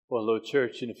Well, hello,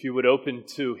 church, and if you would open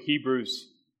to Hebrews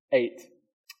 8.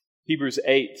 Hebrews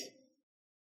 8.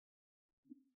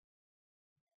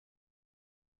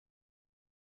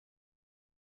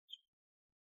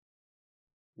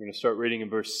 We're going to start reading in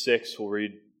verse 6. We'll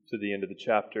read to the end of the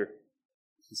chapter.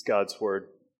 This is God's Word.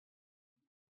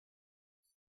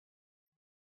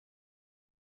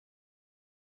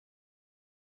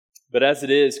 But as it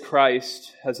is,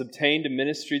 Christ has obtained a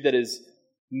ministry that is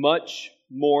much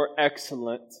more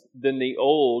excellent than the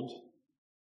old,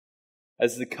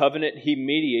 as the covenant he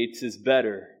mediates is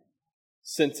better,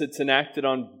 since it's enacted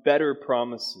on better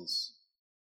promises.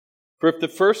 For if the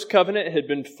first covenant had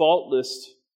been faultless,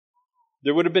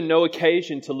 there would have been no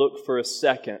occasion to look for a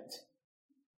second.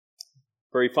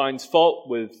 For he finds fault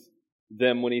with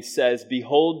them when he says,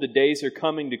 "Behold, the days are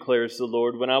coming, declares the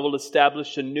Lord, when I will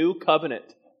establish a new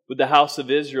covenant with the house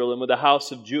of Israel and with the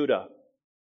house of Judah.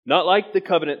 Not like the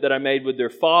covenant that I made with their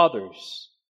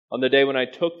fathers on the day when I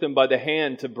took them by the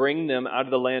hand to bring them out of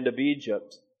the land of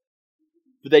Egypt.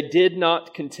 For they did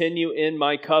not continue in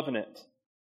my covenant.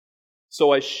 So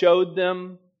I showed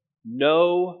them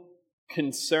no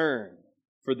concern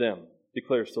for them,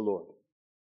 declares the Lord.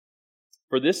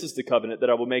 For this is the covenant that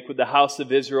I will make with the house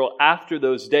of Israel after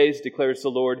those days, declares the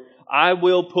Lord. I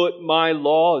will put my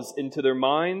laws into their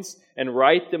minds and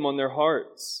write them on their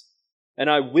hearts. And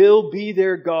I will be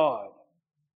their God,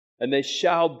 and they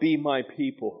shall be my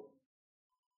people.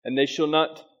 And they shall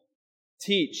not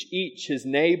teach each his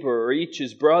neighbor or each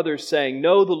his brother, saying,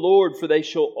 Know the Lord, for they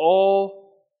shall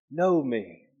all know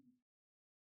me,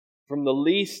 from the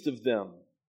least of them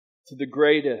to the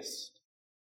greatest.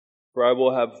 For I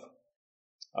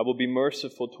will be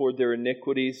merciful toward their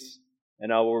iniquities,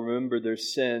 and I will remember their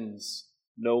sins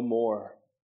no more."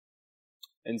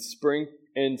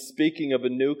 And speaking of a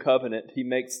new covenant, he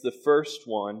makes the first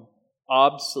one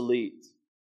obsolete.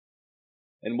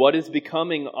 And what is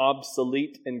becoming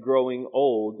obsolete and growing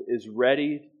old is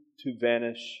ready to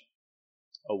vanish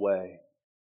away.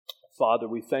 Father,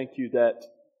 we thank you that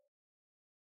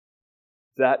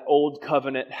old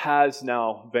covenant has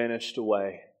now vanished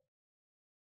away.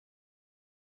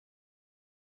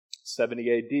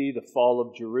 70 AD, the fall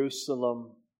of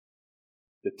Jerusalem.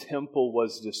 The temple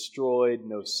was destroyed.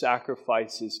 No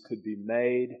sacrifices could be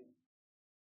made.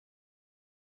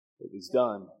 It was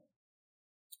done.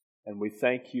 And we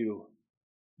thank you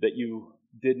that you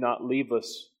did not leave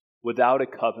us without a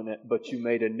covenant, but you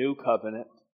made a new covenant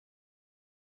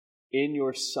in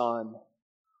your Son,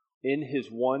 in His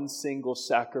one single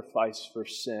sacrifice for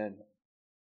sin.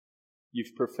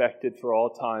 You've perfected for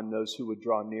all time those who would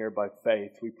draw near by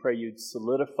faith. We pray you'd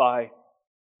solidify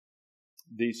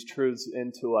these truths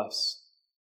into us,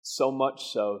 so much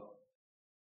so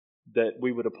that we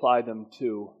would apply them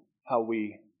to how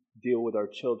we deal with our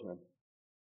children.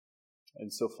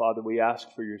 And so, Father, we ask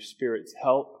for your Spirit's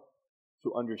help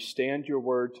to understand your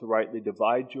word, to rightly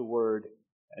divide your word,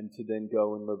 and to then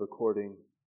go and live according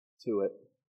to it.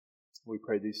 We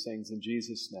pray these things in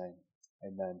Jesus' name.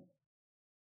 Amen.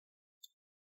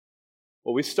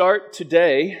 Well, we start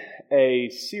today a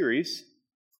series,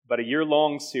 about a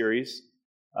year-long series.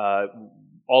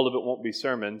 All of it won't be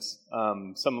sermons.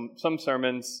 Some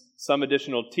sermons, some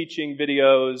additional teaching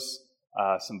videos,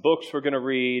 some books we're going to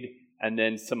read, and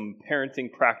then some parenting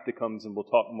practicums, and we'll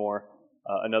talk more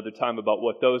another time about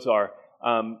what those are.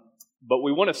 But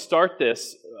we want to start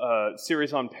this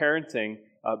series on parenting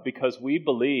because we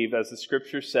believe, as the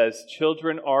Scripture says,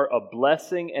 children are a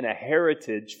blessing and a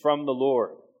heritage from the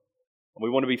Lord. We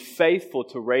want to be faithful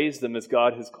to raise them as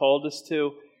God has called us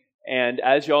to. And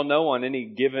as y'all know, on any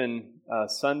given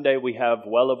Sunday, we have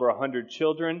well over 100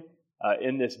 children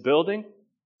in this building.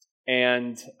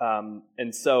 And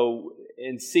so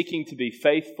in seeking to be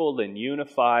faithful and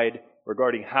unified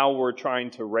regarding how we're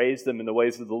trying to raise them in the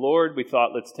ways of the Lord, we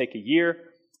thought let's take a year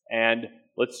and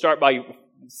let's start by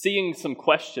seeing some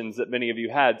questions that many of you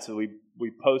had. So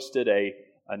we posted a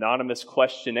anonymous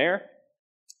questionnaire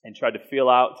and tried to feel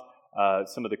out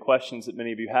some of the questions that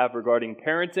many of you have regarding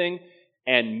parenting.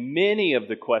 And many of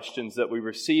the questions that we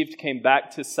received came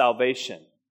back to salvation.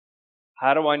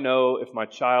 How do I know if my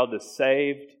child is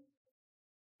saved?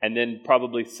 And then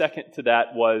probably second to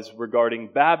that was regarding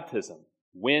baptism.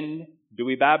 When do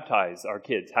we baptize our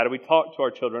kids? How do we talk to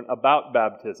our children about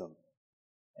baptism?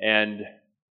 And,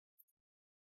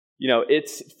 you know,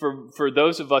 it's for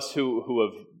those of us who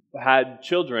have had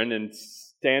children and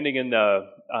standing in the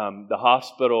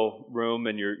hospital room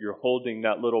and you're holding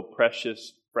that little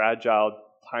precious, fragile,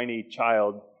 tiny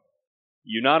child,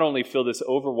 you not only feel this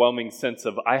overwhelming sense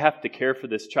of, I have to care for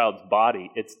this child's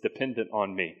body, it's dependent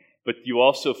on me, but you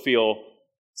also feel,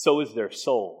 so is their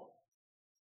soul.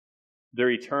 their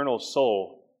eternal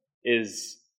soul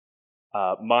is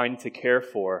mine to care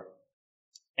for.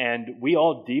 And we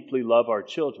all deeply love our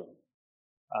children.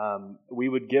 We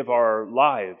would give our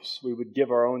lives, we would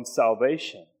give our own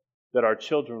salvation that our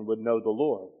children would know the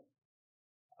Lord.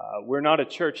 We're not a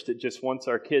church that just wants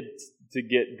our kids to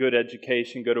get good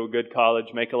education, go to a good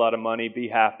college, make a lot of money, be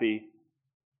happy.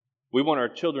 We want our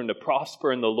children to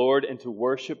prosper in the Lord and to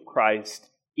worship Christ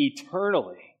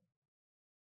eternally.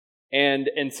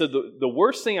 And so the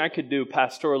worst thing I could do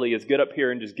pastorally is get up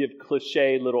here and just give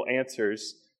cliche little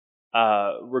answers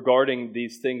regarding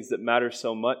these things that matter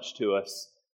so much to us.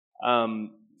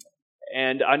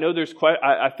 And I know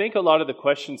I think a lot of the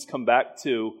questions come back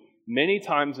to many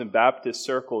times in Baptist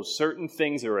circles, certain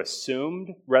things are assumed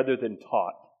rather than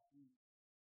taught.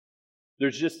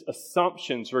 There's just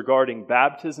assumptions regarding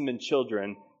baptism in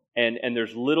children, and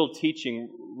there's little teaching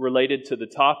related to the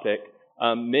topic.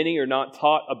 Many are not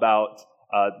taught about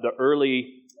the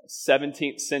early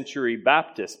 17th century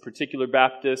Baptists, particular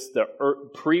Baptists, the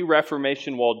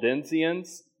pre-Reformation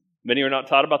Waldensians. Many are not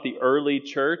taught about the early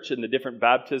church and the different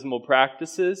baptismal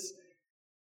practices.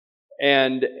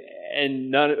 And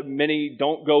many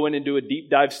don't go in and do a deep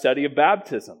dive study of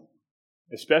baptism,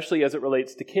 especially as it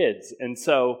relates to kids. And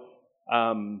so,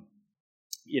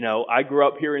 I grew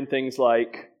up hearing things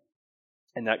like,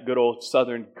 in that good old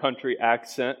Southern country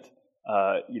accent,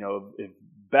 if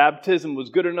baptism was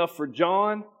good enough for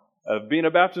John, if being a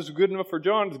Baptist was good enough for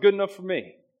John, it's good enough for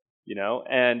me,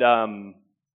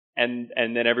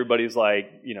 and then everybody's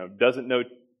like, doesn't know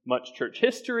much church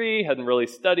history, hadn't really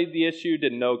studied the issue,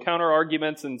 didn't know counter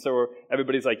arguments, and so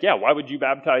everybody's like, yeah, why would you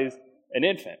baptize an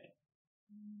infant?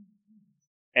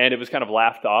 And it was kind of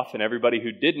laughed off, and everybody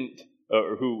who didn't,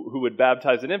 or who would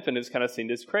baptize an infant is kind of seen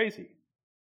as crazy.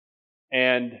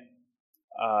 And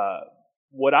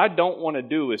what I don't want to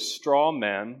do is straw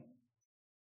man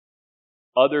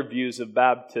other views of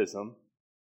baptism,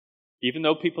 even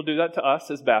though people do that to us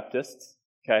as Baptists.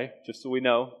 Okay, just so we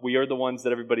know, we are the ones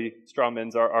that everybody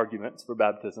strawmans our arguments for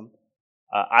baptism.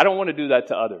 I don't want to do that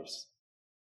to others.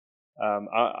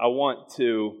 I want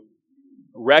to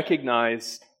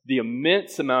recognize the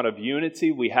immense amount of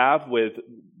unity we have with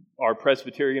our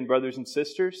Presbyterian brothers and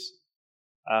sisters.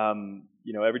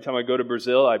 Every time I go to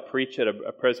Brazil, I preach at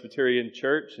a Presbyterian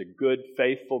church, a good,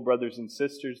 faithful brothers and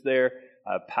sisters there,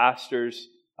 pastors,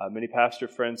 many pastor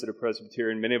friends that are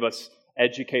Presbyterian. Many of us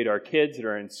educate our kids that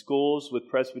are in schools with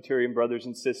Presbyterian brothers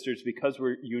and sisters because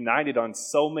we're united on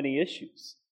so many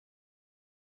issues.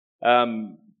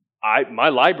 My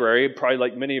library, probably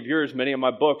like many of yours, many of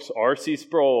my books, R.C.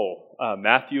 Sproul,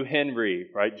 Matthew Henry,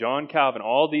 right, John Calvin,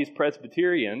 all these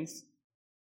Presbyterians,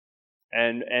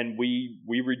 and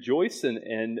we rejoice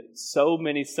in so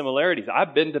many similarities.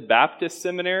 I've been to Baptist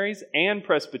seminaries and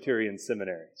Presbyterian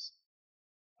seminaries.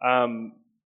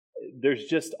 There's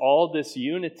just all this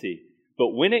unity.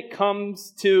 But when it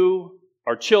comes to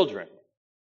our children,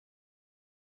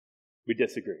 we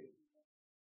disagree.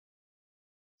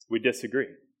 We disagree.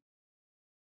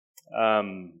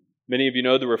 Many of you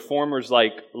know the reformers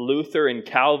like Luther and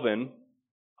Calvin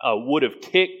would have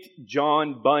kicked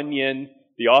John Bunyan,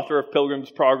 the author of Pilgrim's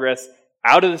Progress,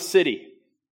 out of the city.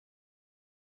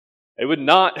 They would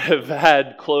not have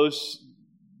had close,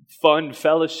 fun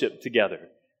fellowship together.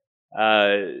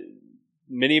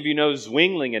 Many of you know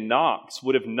Zwingli and Knox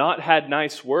would have not had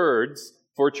nice words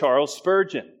for Charles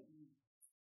Spurgeon,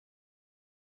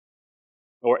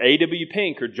 or A.W.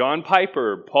 Pink, or John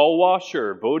Piper, or Paul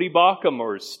Washer, or Bodie Baucham,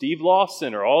 or Steve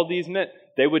Lawson, or all these men.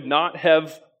 They would not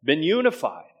have been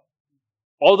unified.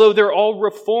 Although they're all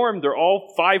reformed, they're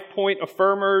all 5-point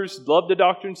affirmers, love the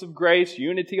doctrines of grace,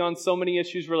 unity on so many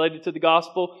issues related to the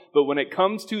gospel, but when it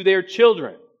comes to their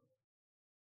children,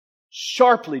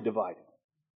 sharply divided.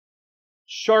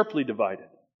 Sharply divided.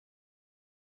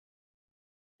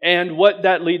 And what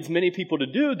that leads many people to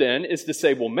do then is to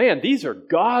say, well, man, these are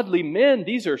godly men.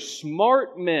 These are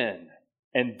smart men.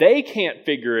 And they can't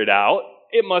figure it out.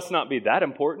 It must not be that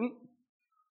important.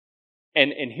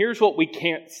 And here's what we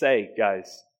can't say,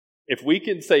 guys. If we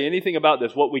can say anything about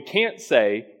this, what we can't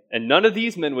say, and none of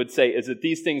these men would say, is that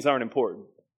these things aren't important.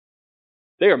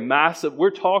 They are massive. We're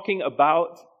talking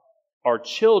about our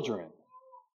children.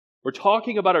 We're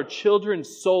talking about our children's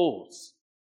souls.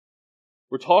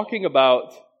 We're talking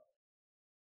about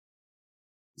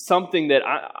something that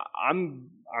I'm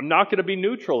not going to be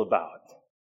neutral about.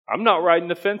 I'm not riding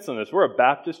the fence on this. We're a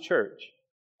Baptist church.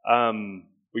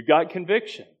 We've got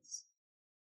convictions.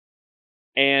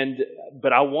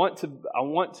 But I want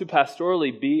to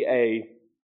pastorally be a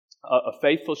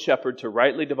faithful shepherd to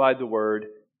rightly divide the word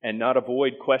and not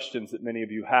avoid questions that many of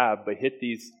you have, but hit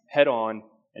these head on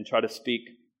and try to speak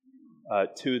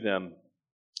to them.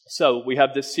 So we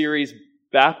have this series,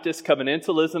 Baptist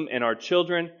Covenantalism and Our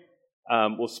Children.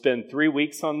 We'll spend 3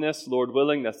 weeks on this, Lord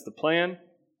willing. That's the plan.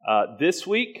 This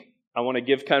week, I want to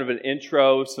give kind of an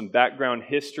intro, some background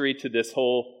history to this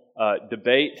whole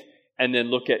debate, and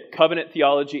then look at covenant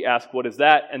theology, ask what is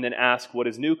that, and then ask what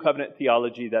is new covenant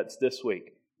theology. That's this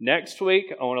week. Next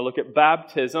week, I want to look at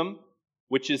baptism,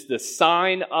 which is the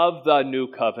sign of the new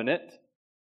covenant,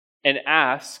 and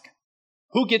ask,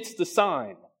 who gets the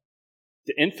sign?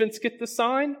 Do infants get the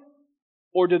sign?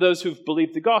 Or do those who've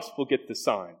believed the gospel get the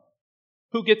sign?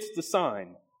 Who gets the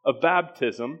sign of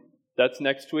baptism? That's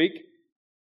next week.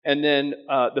 And then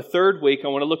the third week, I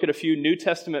want to look at a few New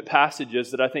Testament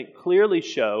passages that I think clearly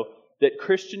show that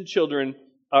Christian children,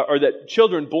 or that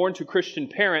children born to Christian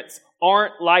parents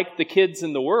aren't like the kids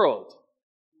in the world.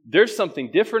 There's something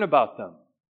different about them.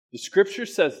 The Scripture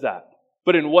says that.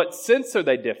 But in what sense are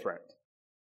they different?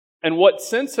 In what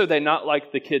sense are they not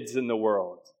like the kids in the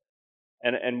world?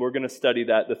 And we're going to study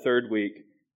that the third week.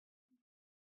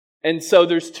 And so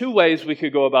there's two ways we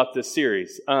could go about this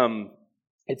series.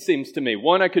 It seems to me.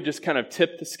 One, I could just kind of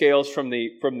tip the scales from the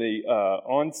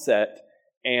onset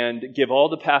and give all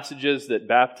the passages that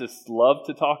Baptists love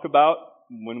to talk about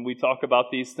when we talk about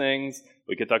these things.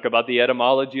 We could talk about the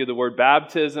etymology of the word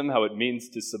baptism, how it means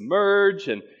to submerge,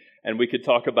 and we could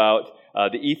talk about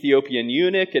the Ethiopian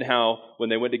eunuch and how when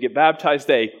they went to get baptized,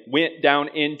 they went down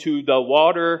into the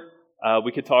water.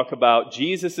 We could talk about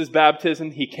Jesus'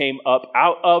 baptism. He came up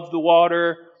out of the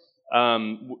water,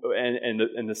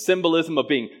 and the symbolism of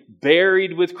being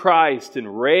buried with Christ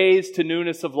and raised to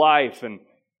newness of life.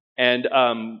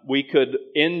 And we could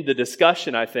end the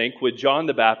discussion, I think, with John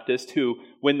the Baptist, who,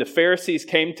 when the Pharisees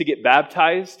came to get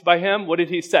baptized by him, what did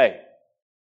he say?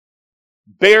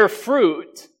 Bear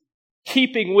fruit,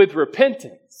 keeping with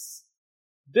repentance.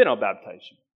 Then I'll baptize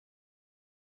you.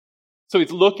 So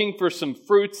he's looking for some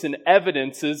fruits and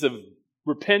evidences of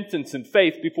repentance and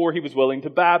faith before he was willing to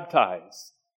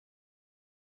baptize.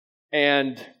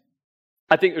 And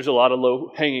I think there's a lot of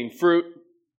low-hanging fruit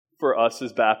for us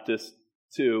as Baptists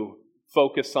to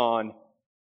focus on,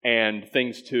 and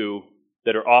things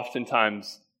that are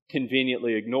oftentimes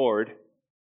conveniently ignored.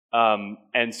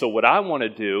 And so what I want to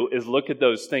do is look at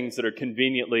those things that are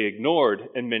conveniently ignored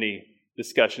in many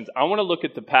discussions. I want to look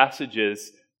at the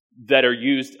passages that are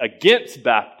used against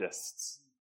Baptists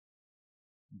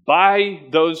by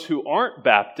those who aren't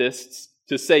Baptists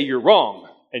to say you're wrong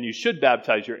and you should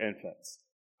baptize your infants.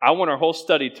 I want our whole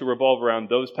study to revolve around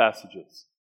those passages.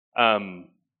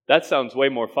 That sounds way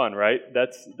more fun, right?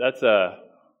 That's a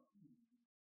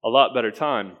lot better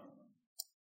time.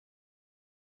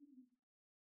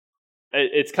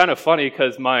 It's kind of funny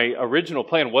because my original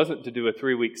plan wasn't to do a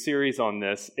 3-week series on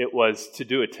this. It was to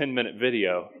do a 10-minute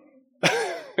video.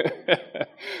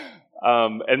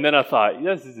 And then I thought,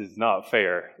 yes, this is not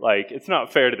fair. Like, it's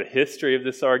not fair to the history of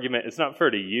this argument. It's not fair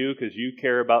to you because you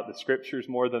care about the Scriptures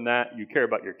more than that. You care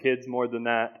about your kids more than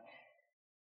that.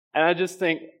 And I just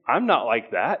think, I'm not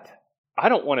like that. I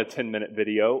don't want a 10-minute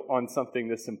video on something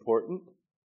this important.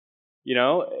 You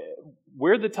know,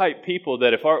 we're the type people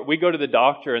that if we go to the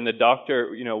doctor and the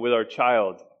doctor, with our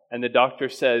child, and the doctor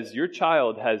says, your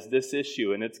child has this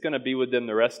issue and it's going to be with them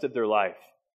the rest of their life.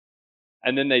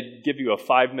 And then they give you a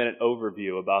 5-minute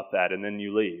overview about that and then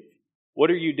you leave.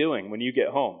 What are you doing when you get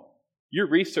home? You're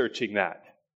researching that.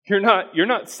 You're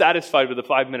not satisfied with a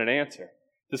 5-minute answer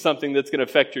to something that's going to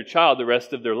affect your child the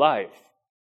rest of their life.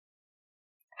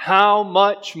 How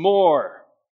much more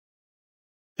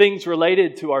things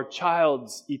related to our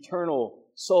child's eternal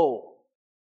soul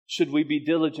should we be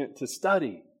diligent to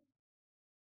study?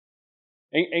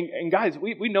 And guys,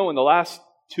 we know in the last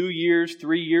 2 years,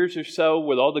 3 years or so,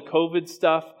 with all the COVID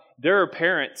stuff, there are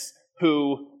parents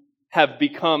who have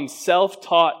become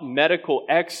self-taught medical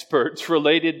experts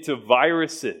related to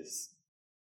viruses.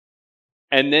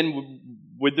 And then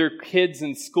with their kids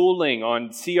in schooling on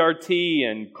CRT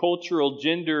and cultural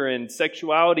gender and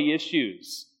sexuality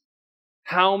issues.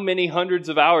 How many hundreds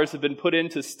of hours have been put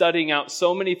into studying out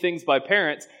so many things by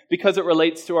parents because it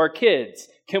relates to our kids?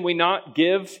 Can we not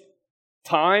give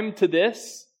time to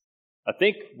this? I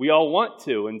think we all want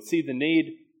to and see the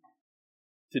need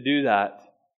to do that.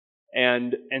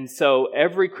 And so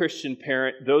every Christian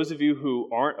parent, those of you who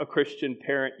aren't a Christian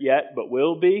parent yet but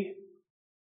will be,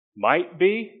 might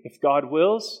be, if God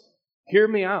wills, hear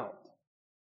me out.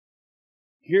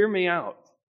 Hear me out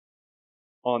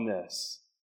on this.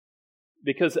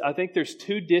 Because I think there's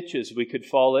two ditches we could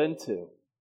fall into.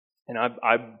 And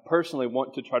I personally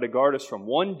want to try to guard us from.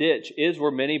 One ditch is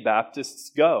where many Baptists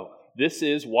go. This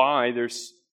is why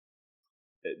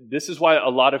a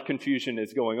lot of confusion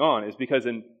is going on, is because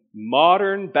in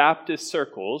modern Baptist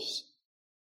circles,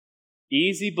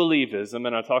 easy believism,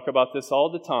 and I talk about this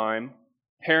all the time,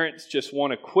 parents just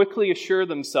want to quickly assure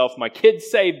themselves, my kid's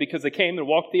saved because they came and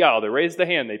walked the aisle, they raised the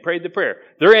hand, they prayed the prayer,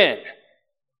 they're in.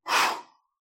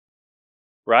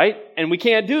 Right? And we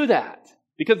can't do that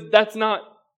because that's not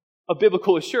a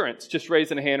biblical assurance, just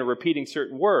raising a hand or repeating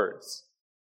certain words.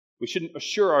 We shouldn't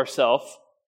assure ourselves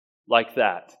like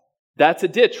that. That's a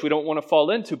ditch we don't want to fall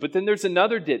into. But then there's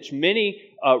another ditch.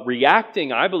 Many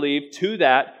reacting, I believe, to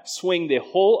that swing the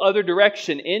whole other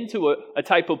direction into a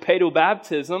type of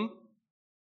paedo-baptism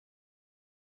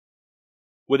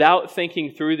without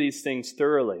thinking through these things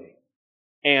thoroughly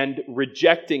and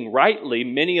rejecting rightly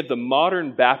many of the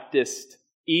modern Baptist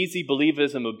easy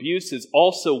believism abuses.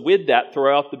 Also with that,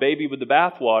 throw out the baby with the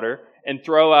bathwater and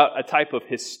throw out a type of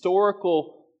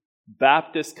historical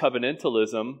Baptist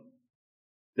covenantalism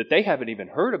that they haven't even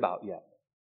heard about yet.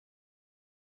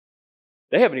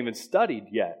 They haven't even studied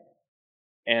yet.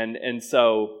 And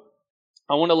so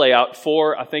I want to lay out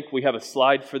four, I think we have a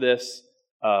slide for this,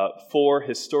 four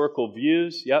historical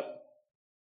views. Yep.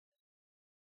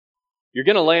 You're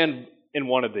going to land in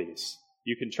one of these.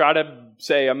 You can try to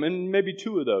say, I'm in maybe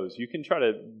two of those. You can try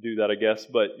to do that, I guess,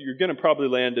 but you're going to probably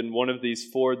land in one of these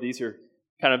four. These are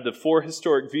kind of the four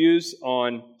historic views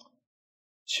on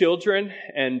children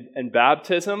and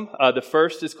baptism. The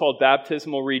first is called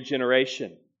baptismal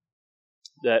regeneration.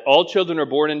 That all children are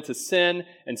born into sin,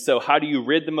 and so how do you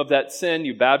rid them of that sin?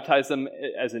 You baptize them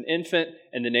as an infant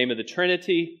in the name of the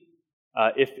Trinity.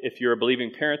 If you're a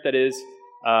believing parent, that is,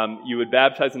 you would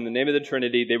baptize them in the name of the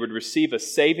Trinity. They would receive a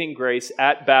saving grace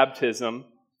at baptism.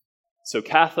 So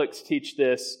Catholics teach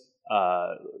this.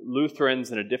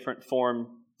 Lutherans in a different form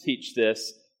teach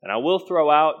this. And I will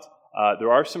throw out,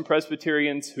 there are some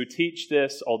Presbyterians who teach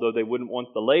this, although they wouldn't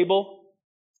want the label.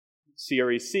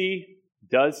 CREC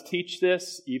does teach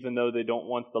this, even though they don't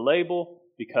want the label,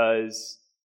 because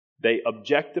they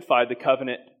objectify the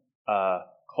covenant,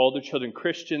 call their children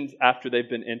Christians after they've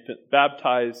been infant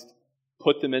baptized,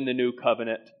 put them in the new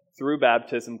covenant through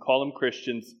baptism, call them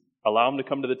Christians, allow them to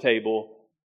come to the table.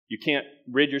 You can't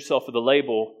rid yourself of the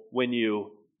label when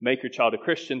you make your child a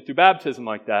Christian through baptism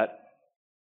like that.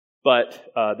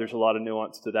 But there's a lot of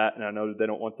nuance to that, and I know that they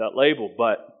don't want that label.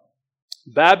 But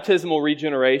baptismal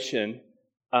regeneration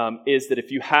is that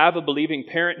if you have a believing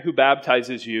parent who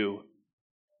baptizes you,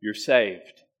 you're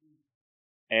saved.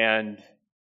 And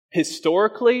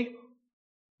historically,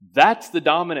 that's the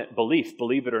dominant belief,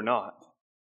 believe it or not.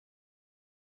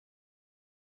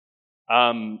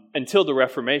 Until the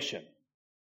Reformation,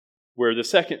 where the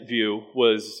second view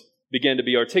began to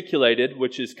be articulated,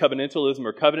 which is covenantalism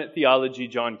or covenant theology.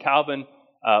 John Calvin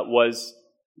was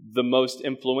the most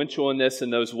influential in this,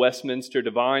 and those Westminster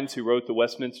divines who wrote the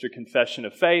Westminster Confession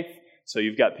of Faith. So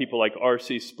you've got people like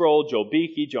R.C. Sproul, Joel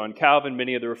Beeke, John Calvin,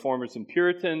 many of the Reformers and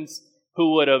Puritans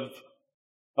who would have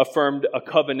affirmed a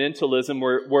covenantalism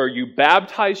where you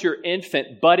baptize your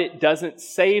infant, but it doesn't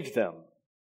save them.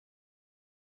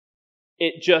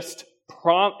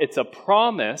 It's a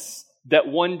promise that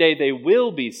one day they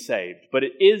will be saved, but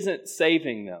it isn't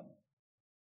saving them.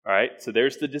 All right, so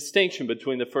there's the distinction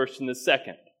between the first and the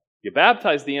second. You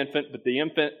baptize the infant, but the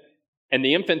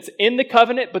infant's in the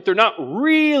covenant, but they're not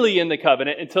really in the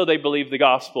covenant until they believe the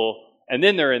gospel, and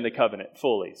then they're in the covenant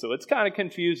fully. So it's kind of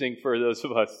confusing for those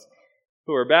of us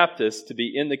who are Baptists to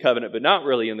be in the covenant, but not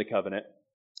really in the covenant.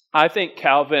 I think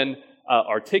Calvin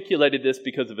articulated this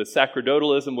because of his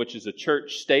sacerdotalism, which is a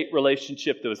church-state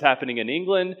relationship that was happening in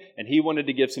England, and he wanted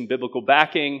to give some biblical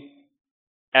backing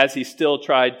as he still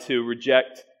tried to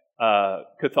reject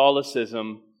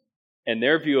Catholicism. And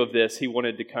their view of this, he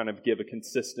wanted to kind of give a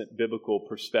consistent biblical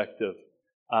perspective.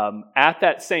 At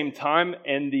that same time,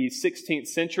 in the 16th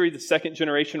century, the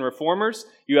second-generation reformers,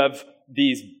 you have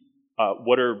these,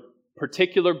 what are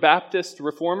particular Baptist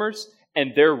reformers,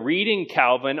 and they're reading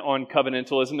Calvin on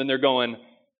covenantalism, and they're going,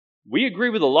 we agree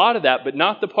with a lot of that, but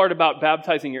not the part about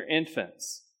baptizing your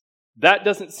infants. That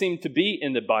doesn't seem to be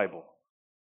in the Bible.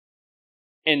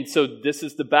 And so this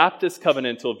is the Baptist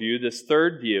covenantal view, this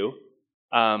third view.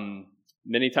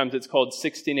 Many times it's called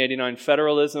 1689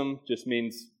 federalism, just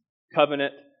means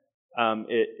covenant.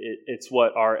 It's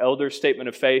what our elder statement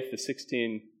of faith, the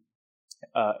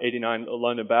 1689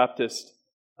 London Baptist,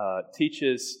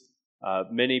 teaches.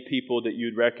 Many people that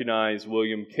you'd recognize,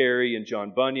 William Carey and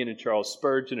John Bunyan and Charles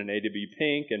Spurgeon and A.W.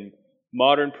 Pink, and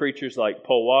modern preachers like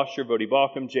Paul Washer, Voddie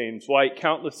Baucham, James White,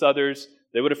 countless others,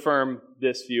 they would affirm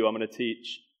this view I'm going to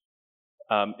teach.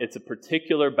 It's a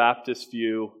particular Baptist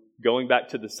view going back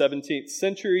to the 17th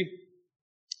century.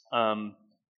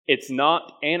 It's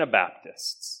not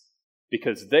Anabaptists,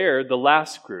 because they're the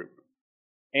last group.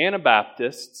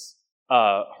 Anabaptists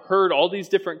heard all these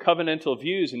different covenantal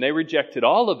views, and they rejected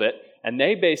all of it, and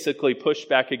they basically pushed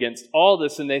back against all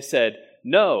this, and they said,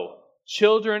 no,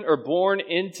 children are born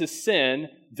into sin,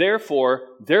 therefore,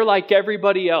 they're like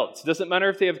everybody else. It doesn't matter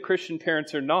if they have Christian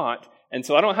parents or not. And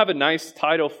so I don't have a nice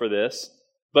title for this,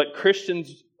 but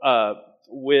Christians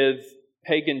with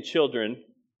pagan children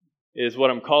is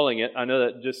what I'm calling it. I know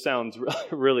that just sounds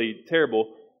really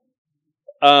terrible.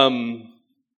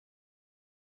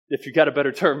 If you've got a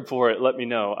better term for it, let me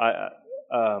know.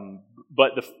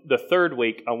 But the third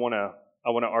week, I want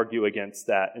to argue against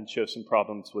that and show some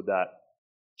problems with that.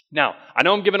 Now, I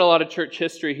know I'm giving a lot of church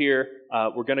history here.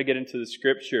 We're going to get into the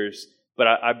scriptures, but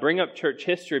I bring up church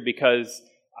history because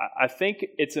I think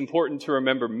it's important to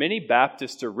remember many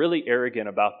Baptists are really arrogant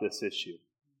about this issue.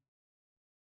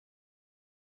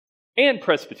 And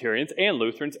Presbyterians and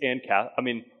Lutherans and Catholics. I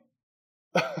mean,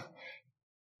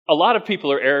 a lot of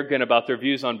people are arrogant about their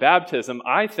views on baptism,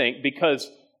 I think, because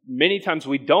many times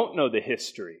we don't know the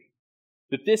history.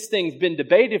 That this thing's been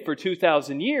debated for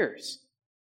 2,000 years.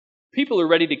 People are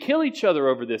ready to kill each other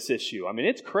over this issue. I mean,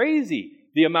 it's crazy,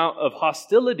 the amount of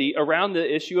hostility around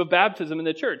the issue of baptism in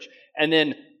the church. And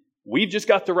then we've just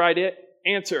got the right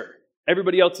answer.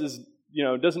 Everybody else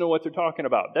doesn't know what they're talking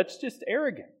about. That's just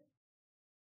arrogant.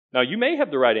 Now, you may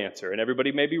have the right answer, and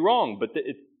everybody may be wrong, but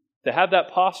to have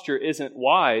that posture isn't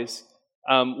wise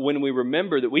when we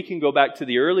remember that we can go back to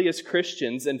the earliest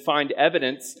Christians and find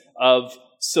evidence of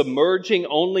submerging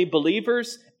only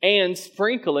believers and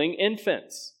sprinkling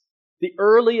infants. The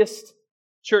earliest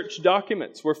church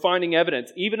documents, we're finding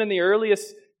evidence. Even in the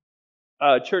earliest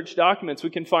church documents, we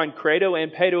can find credo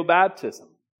and pedo baptism.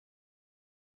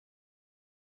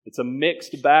 It's a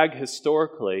mixed bag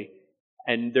historically,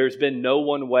 and there's been no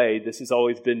one way this has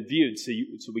always been viewed.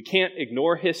 So we can't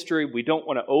ignore history. We don't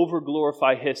want to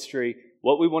over-glorify history.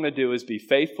 What we want to do is be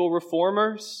faithful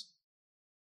reformers,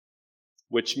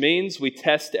 which means we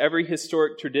test every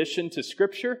historic tradition to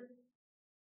Scripture.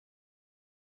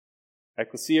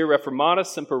 Ecclesia Reformata,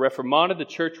 Semper Reformata, the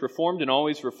church reformed and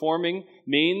always reforming,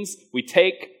 means we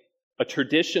take a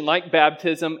tradition like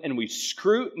baptism and we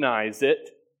scrutinize it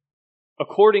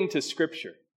according to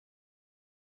Scripture.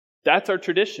 That's our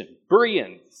tradition.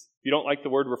 Bereans. If you don't like the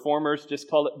word reformers, just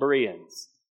call it Bereans.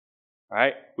 All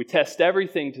right? We test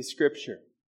everything to Scripture.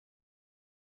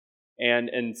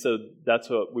 And so that's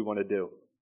what we want to do.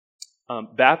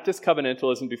 Baptist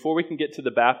covenantalism, before we can get to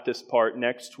the Baptist part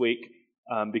next week,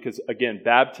 because again,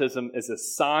 baptism is a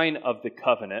sign of the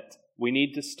covenant, we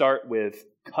need to start with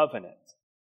covenant.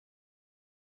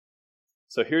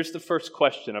 So here's the first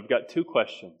question. I've got two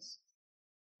questions.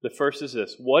 The first is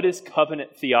this: what is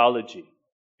covenant theology?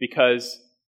 Because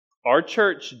our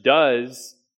church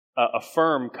does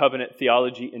affirm covenant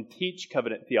theology and teach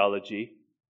covenant theology,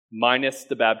 minus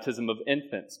the baptism of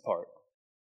infants part.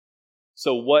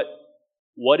 So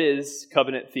what is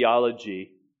covenant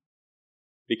theology?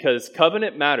 Because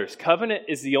covenant matters. Covenant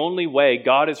is the only way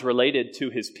God is related to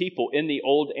His people in the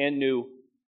Old and New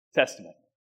Testament.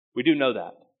 We do know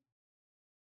that.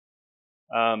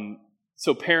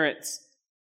 So parents,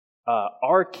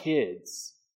 our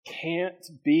kids can't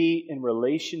be in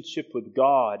relationship with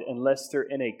God unless they're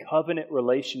in a covenant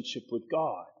relationship with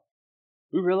God.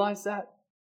 We realize that?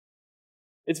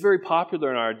 It's very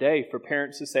popular in our day for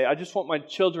parents to say, I just want my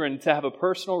children to have a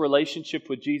personal relationship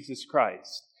with Jesus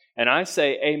Christ. And I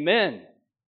say, amen.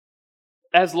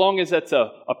 As long as that's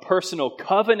a personal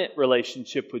covenant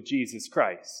relationship with Jesus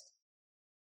Christ,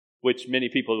 which many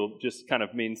people just kind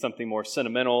of mean something more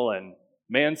sentimental and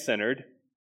man-centered.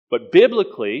 But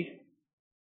biblically,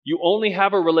 you only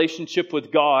have a relationship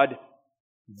with God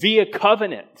via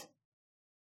covenant.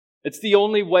 It's the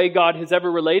only way God has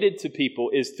ever related to people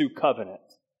is through covenant.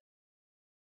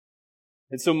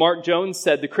 And so Mark Jones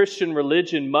said, the Christian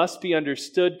religion must be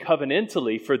understood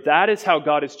covenantally, for that is how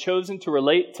God has chosen to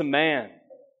relate to man.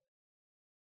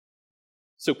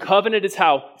 So covenant is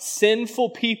how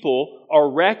sinful people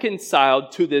are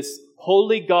reconciled to this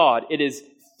holy God. It is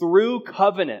through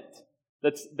covenant.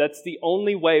 That's the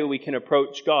only way we can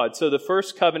approach God. So the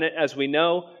first covenant, as we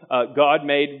know, God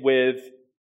made with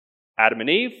Adam and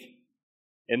Eve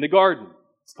in the garden.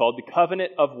 It's called the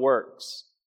covenant of works.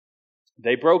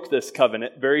 They broke this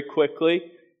covenant very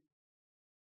quickly.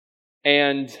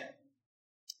 And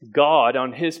God,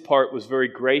 on His part, was very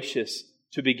gracious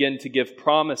to begin to give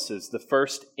promises. The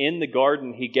first in the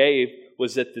garden He gave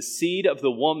was that the seed of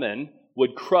the woman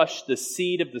would crush the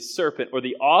seed of the serpent, or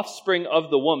the offspring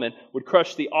of the woman would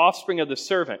crush the offspring of the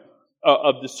serpent.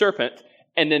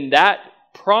 And then that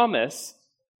promise,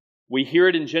 we hear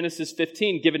it in Genesis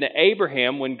 15, given to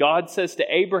Abraham, when God says to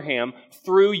Abraham,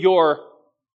 through your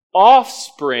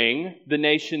offspring the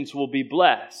nations will be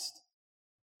blessed.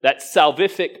 That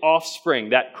salvific offspring,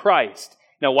 that Christ.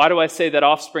 Now, why do I say that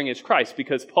offspring is Christ?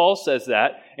 Because Paul says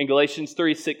that in Galatians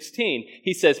 3:16.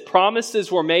 He says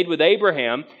promises were made with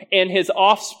Abraham and his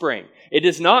offspring. It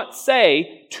does not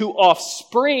say to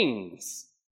offsprings,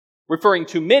 referring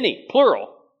to many,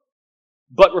 plural,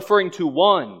 but referring to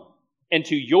one, and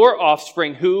to your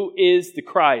offspring, who is the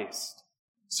Christ.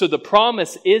 So the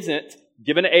promise isn't,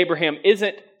 given to Abraham,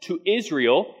 isn't to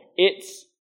Israel. It's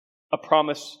a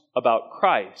promise about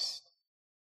Christ,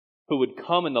 who would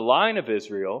come in the line of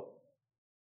Israel,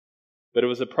 but it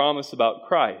was a promise about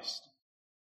Christ.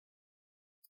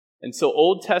 And so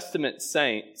Old Testament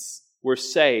saints were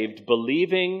saved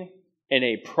believing in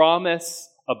a promise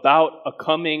about a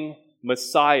coming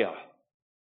Messiah.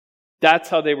 That's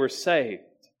how they were saved.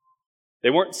 They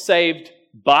weren't saved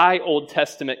by Old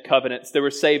Testament covenants. They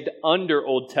were saved under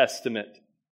Old Testament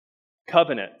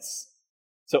covenants.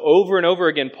 So over and over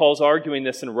again, Paul's arguing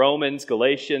this in Romans,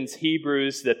 Galatians,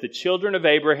 Hebrews, that the children of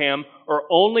Abraham are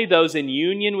only those in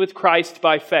union with Christ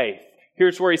by faith.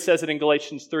 Here's where he says it in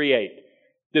Galatians 3:8.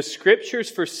 The Scriptures,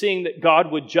 foreseeing that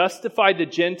God would justify the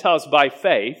Gentiles by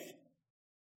faith,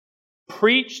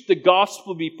 preached the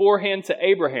gospel beforehand to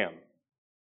Abraham.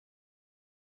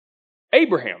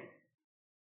 Abraham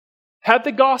had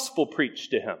the gospel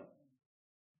preached to him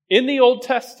in the Old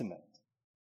Testament.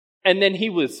 And then he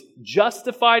was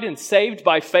justified and saved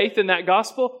by faith in that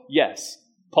gospel? Yes,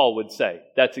 Paul would say.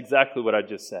 That's exactly what I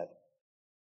just said.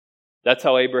 That's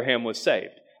how Abraham was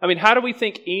saved. I mean, how do we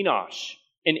think Enosh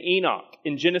and Enoch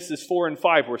in Genesis 4 and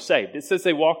 5 were saved? It says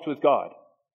they walked with God.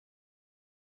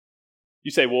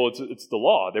 You say, well, it's the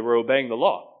law. They were obeying the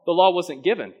law. The law wasn't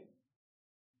given.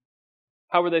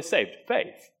 How were they saved?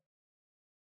 Faith.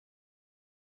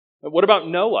 What about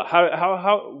Noah?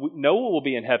 How Noah will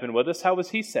be in heaven with us. How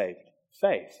was he saved?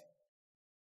 Faith.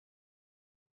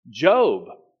 Job,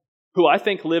 who I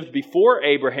think lived before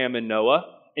Abraham and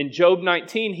Noah, in Job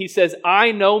 19, he says,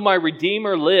 I know my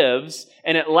Redeemer lives,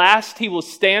 and at last he will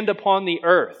stand upon the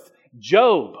earth.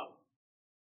 Job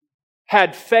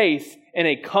had faith in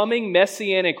a coming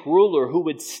messianic ruler who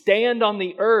would stand on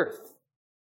the earth.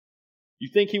 You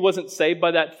think he wasn't saved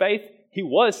by that faith? He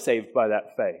was saved by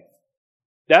that faith.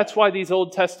 That's why these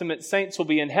Old Testament saints will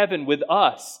be in heaven with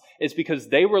us, is because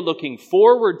they were looking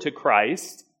forward to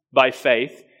Christ by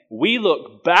faith. We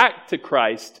look back to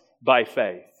Christ by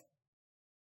faith.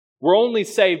 We're only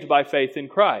saved by faith in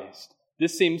Christ.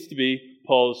 This seems to be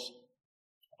Paul's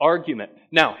argument.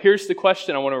 Now, here's the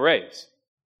question I want to raise.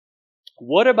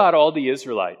 What about all the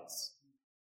Israelites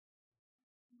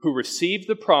who received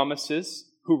the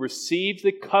promises, who received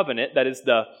the covenant, that is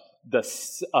the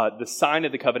sign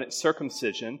of the covenant,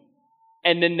 circumcision,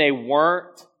 and then they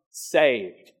weren't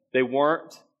saved? They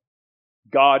weren't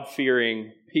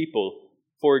God-fearing people.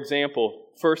 For example,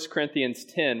 1 Corinthians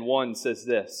 10:1 says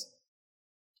this,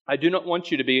 I do not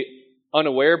want you to be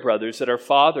unaware, brothers, that our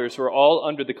fathers were all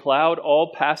under the cloud,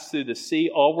 all passed through the sea,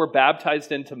 all were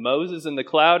baptized into Moses in the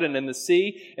cloud and in the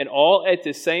sea, and all ate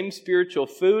the same spiritual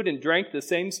food and drank the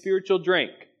same spiritual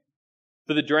drink.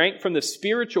 For they drank from the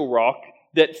spiritual rock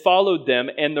that followed them,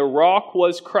 and the rock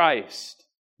was Christ.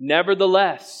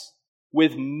 Nevertheless,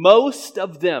 with most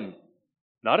of them,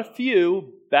 not a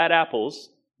few bad apples,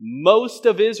 most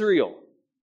of Israel,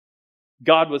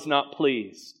 God was not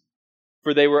pleased,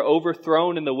 for they were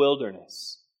overthrown in the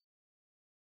wilderness.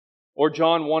 Or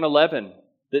John 1:11,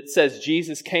 that says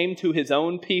Jesus came to his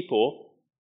own people,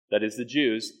 that is the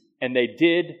Jews, and they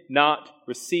did not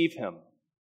receive him.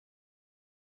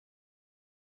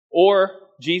 Or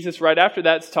Jesus right after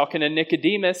that is talking to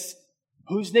Nicodemus.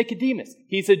 Who's Nicodemus?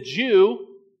 He's a Jew,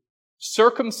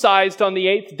 circumcised on the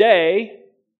 8th day,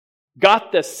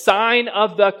 got the sign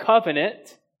of the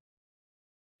covenant,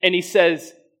 and he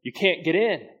says, you can't get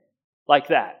in like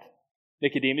that,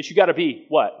 Nicodemus. You got to be,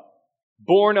 what?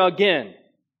 Born again.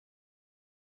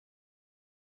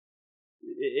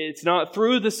 It's not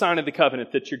through the sign of the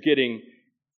covenant that you're getting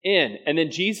in. And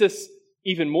then Jesus,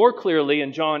 even more clearly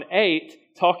in John 8,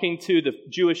 talking to the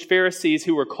Jewish Pharisees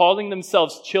who were calling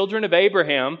themselves children of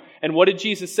Abraham. And what did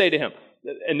Jesus say to him?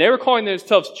 And they were calling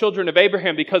themselves children of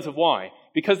Abraham because of why?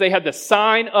 Because they had the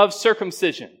sign of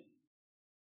circumcision.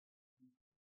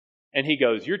 And he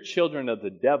goes, you're children of the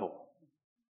devil.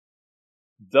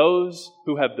 Those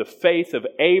who have the faith of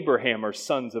Abraham are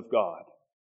sons of God.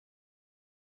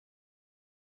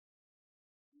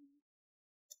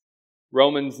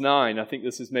 Romans 9, I think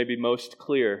this is maybe most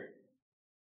clear.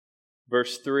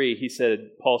 Verse 3,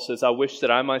 Paul says, I wish that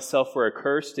I myself were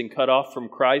accursed and cut off from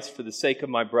Christ for the sake of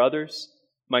my brothers,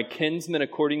 my kinsmen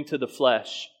according to the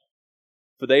flesh.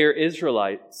 For they are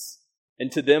Israelites,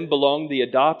 and to them belong the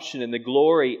adoption and the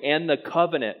glory and the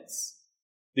covenants,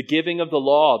 the giving of the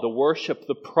law, the worship,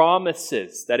 the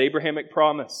promises, that Abrahamic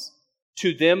promise.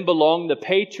 To them belong the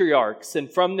patriarchs,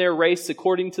 and from their race,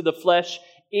 according to the flesh,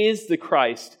 is the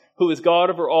Christ, who is God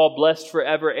over all, blessed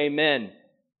forever. Amen.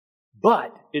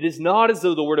 But it is not as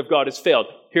though the word of God has failed.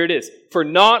 Here it is. For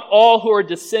not all who are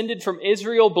descended from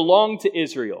Israel belong to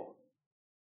Israel.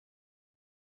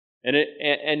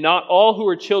 And not all who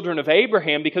are children of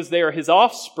Abraham, because they are his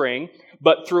offspring,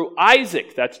 but through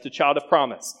Isaac, that's the child of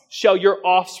promise, shall your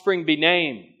offspring be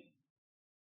named.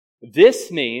 This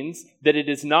means that it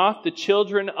is not the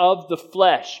children of the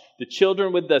flesh, the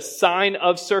children with the sign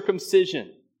of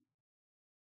circumcision,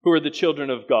 who are the children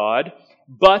of God,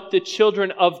 but the children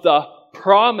of the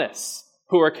promise,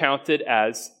 who are counted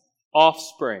as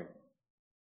offspring.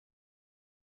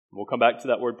 We'll come back to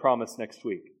that word promise next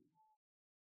week.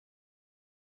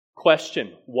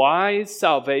 Question: why is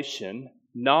salvation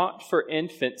not for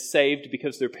infants saved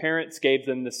because their parents gave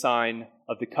them the sign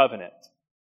of the covenant?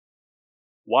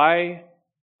 Why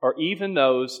are even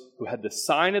those who had the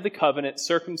sign of the covenant,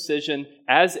 circumcision,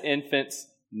 as infants,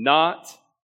 not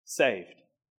saved?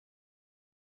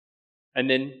 And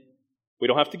then, we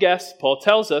don't have to guess, Paul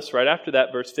tells us right after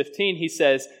that, verse 15, he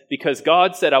says, because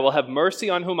God said, I will have mercy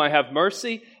on whom I have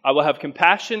mercy, I will have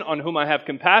compassion on whom I have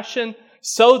compassion,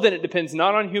 so that it depends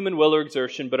not on human will or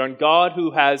exertion, but on God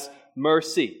who has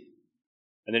mercy.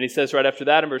 And then he says right after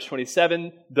that in verse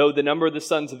 27, though the number of the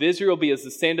sons of Israel be as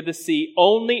the sand of the sea,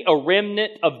 only a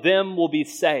remnant of them will be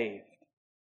saved.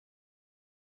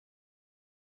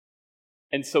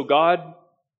 And so God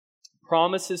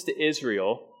promises to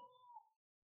Israel,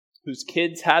 whose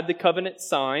kids had the covenant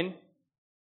sign,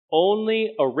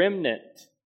 only a remnant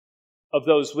of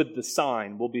those with the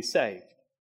sign will be saved.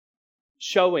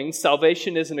 Showing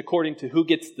salvation isn't according to who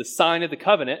gets the sign of the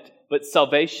covenant, but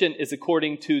salvation is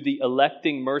according to the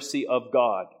electing mercy of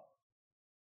God.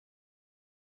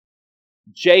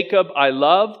 Jacob I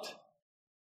loved,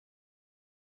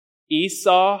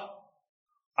 Esau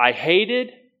I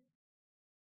hated,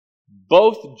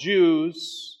 both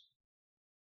Jews.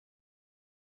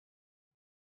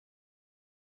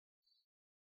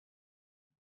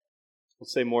 We'll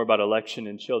say more about election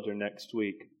and children next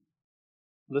week.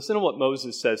 Listen to what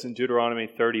Moses says in Deuteronomy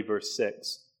 30, verse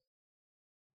 6.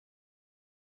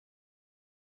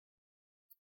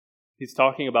 He's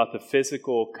talking about the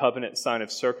physical covenant sign of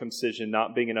circumcision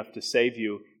not being enough to save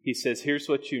you. He says, here's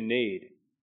what you need.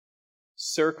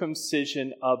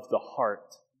 Circumcision of the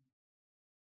heart.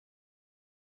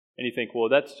 And you think, well,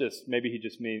 that's just, maybe he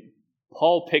just means,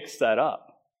 Paul picks that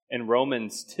up in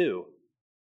Romans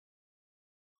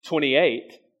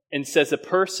 2:28. And says a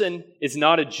person is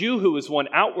not a Jew who is one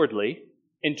outwardly,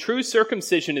 and true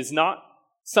circumcision is not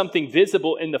something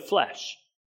visible in the flesh,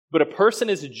 but a person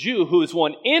is a Jew who is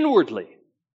one inwardly.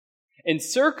 And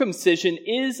circumcision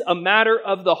is a matter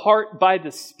of the heart by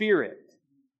the Spirit.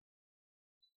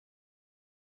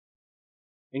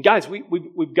 And guys,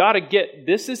 we've got to get,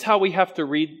 this is how we have to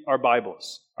read our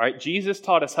Bibles. All right, Jesus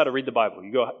taught us how to read the Bible.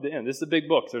 You go, this is a big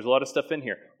book. There's a lot of stuff in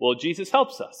here. Well, Jesus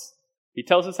helps us. He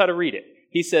tells us how to read it.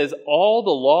 He says, all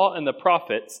the law and the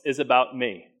prophets is about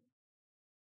me.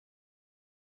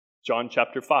 John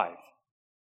chapter 5.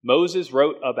 Moses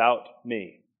wrote about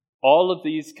me. All of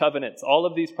these covenants, all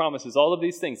of these promises, all of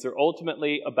these things, they're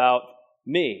ultimately about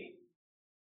me.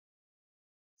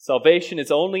 Salvation is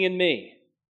only in me.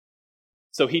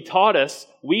 So he taught us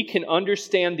we can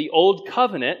understand the old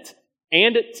covenant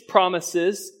and its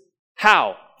promises.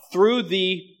 How? Through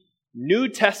the New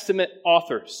Testament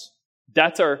authors.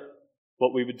 That's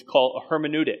what we would call a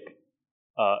hermeneutic,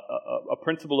 a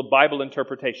principle of Bible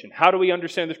interpretation. How do we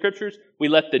understand the Scriptures? We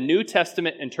let the New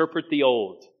Testament interpret the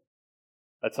Old.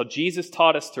 That's how Jesus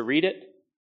taught us to read it.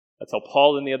 That's how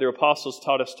Paul and the other apostles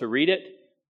taught us to read it.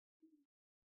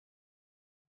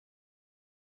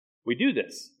 We do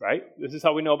this, right? This is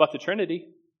how we know about the Trinity.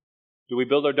 Do we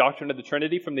build our doctrine of the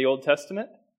Trinity from the Old Testament?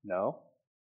 No.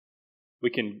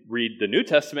 We can read the New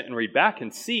Testament and read back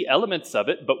and see elements of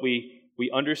it, but we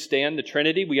understand the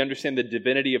Trinity, we understand the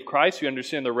divinity of Christ, we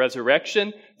understand the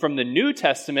resurrection from the New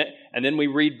Testament, and then we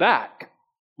read back.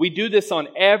 We do this on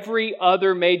every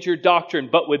other major doctrine,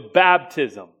 but with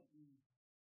baptism.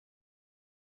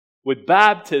 With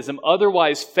baptism,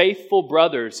 otherwise faithful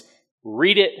brothers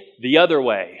read it the other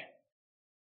way.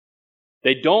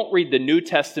 They don't read the New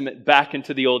Testament back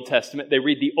into the Old Testament. They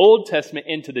read the Old Testament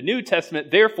into the New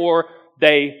Testament. Therefore,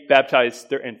 they baptize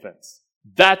their infants.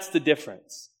 That's the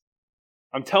difference.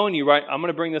 I'm telling you, right, I'm going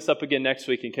to bring this up again next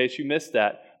week in case you missed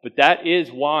that, but that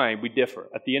is why we differ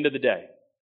at the end of the day.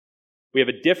 We have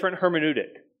a different hermeneutic.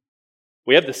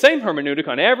 We have the same hermeneutic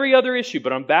on every other issue,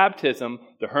 but on baptism,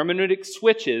 the hermeneutic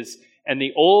switches, and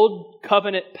the old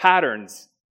covenant patterns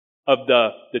of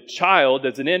the child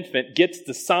as an infant gets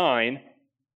the sign.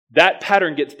 That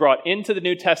pattern gets brought into the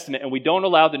New Testament, and we don't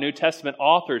allow the New Testament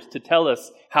authors to tell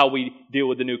us how we deal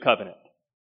with the new covenant.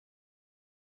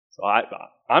 So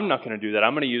I'm not going to do that.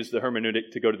 I'm going to use the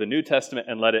hermeneutic to go to the New Testament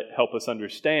and let it help us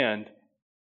understand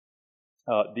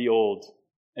the Old.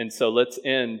 And so let's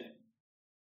end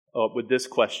with this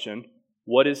question.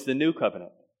 What is the new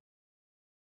covenant?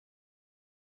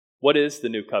 What is the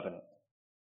new covenant?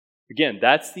 Again,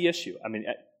 that's the issue. I mean,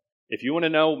 if you want to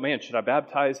know, man, should I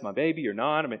baptize my baby or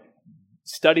not? I mean,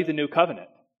 study the new covenant.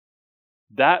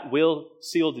 That will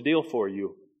seal the deal for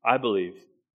you, I believe.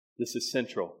 This is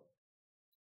central.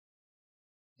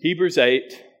 Hebrews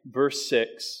 8, verse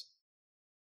 6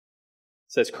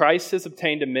 says, Christ has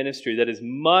obtained a ministry that is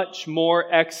much more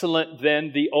excellent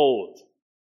than the old,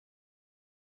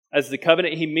 as the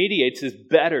covenant he mediates is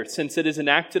better, since it is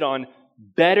enacted on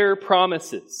better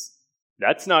promises.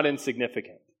 That's not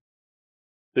insignificant.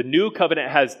 The new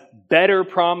covenant has better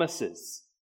promises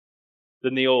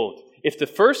than the old. If the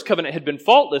first covenant had been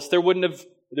faultless, there would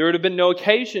have been no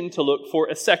occasion to look for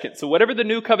a second. So whatever the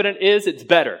new covenant is, it's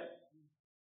better.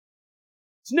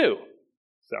 It's new.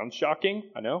 Sounds shocking,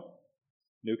 I know.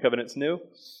 New covenant's new.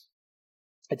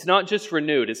 It's not just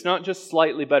renewed. It's not just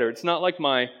slightly better. It's not like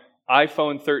my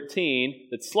iPhone 13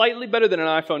 that's slightly better than an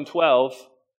iPhone 12.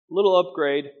 Little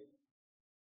upgrade.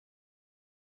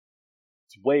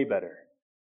 It's way better.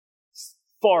 It's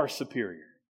far superior.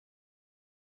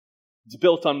 It's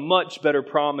built on much better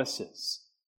promises.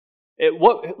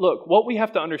 What we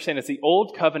have to understand is the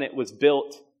old covenant was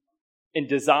built and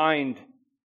designed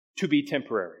to be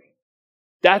temporary.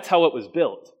 That's how it was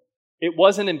built. It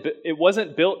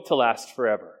wasn't built to last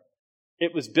forever.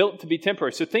 It was built to be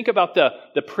temporary. So think about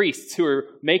the priests who are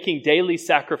making daily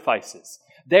sacrifices.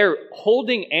 They're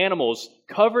holding animals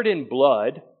covered in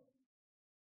blood,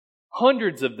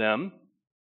 hundreds of them,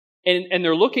 and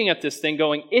they're looking at this thing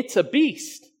going, it's a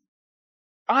beast.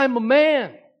 I'm a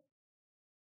man.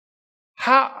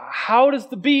 How does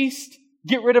the beast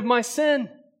get rid of my sin?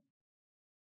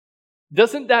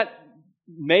 Doesn't that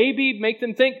maybe make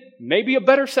them think maybe a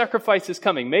better sacrifice is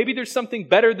coming? Maybe there's something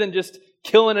better than just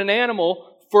killing an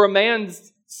animal for a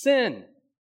man's sin.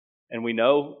 And we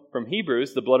know from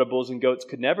Hebrews, the blood of bulls and goats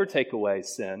could never take away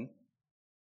sin.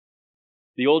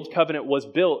 The old covenant was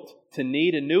built to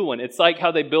need a new one. It's like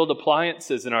how they build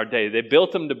appliances in our day. They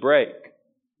built them to break,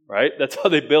 right? That's how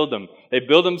they build them. They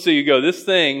build them so you go, this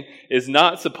thing is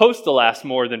not supposed to last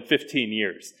more than 15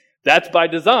 years. That's by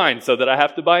design so that I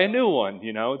have to buy a new one.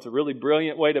 You know, it's a really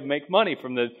brilliant way to make money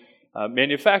from the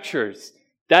manufacturers.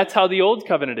 That's how the old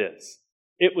covenant is.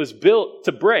 It was built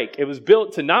to break. It was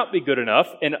built to not be good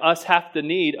enough, and us have to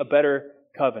need a better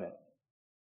covenant.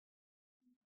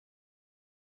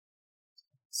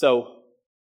 So,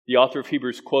 the author of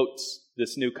Hebrews quotes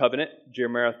this new covenant,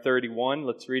 Jeremiah 31.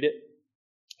 Let's read it.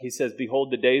 He says,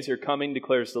 Behold, the days are coming,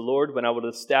 declares the Lord, when I will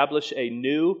establish a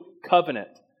new covenant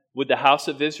with the house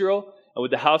of Israel and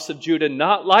with the house of Judah,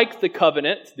 not like the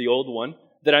covenant, the old one,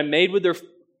 that I made with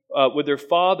their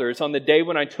fathers on the day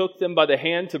when I took them by the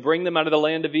hand to bring them out of the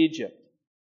land of Egypt.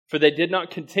 For they did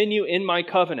not continue in my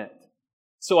covenant,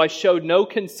 so I showed no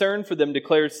concern for them,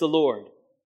 declares the Lord.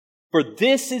 For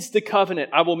this is the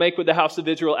covenant I will make with the house of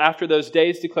Israel after those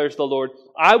days, declares the Lord.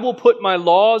 I will put my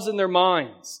laws in their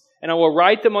minds, and I will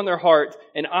write them on their heart,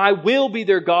 and I will be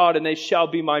their God, and they shall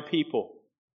be my people.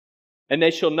 And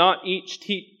they shall not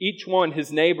each one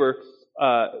his neighbor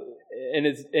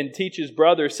and teach his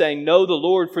brother, saying, Know the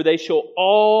Lord, for they shall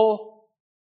all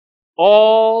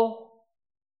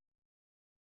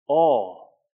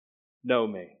know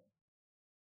me,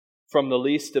 from the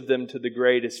least of them to the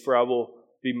greatest, for I will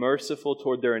be merciful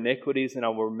toward their iniquities, and I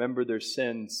will remember their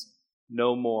sins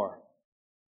no more.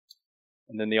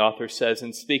 And then the author says,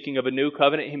 in speaking of a new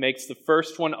covenant, he makes the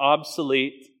first one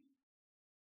obsolete.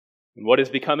 And what is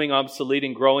becoming obsolete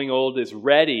and growing old is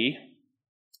ready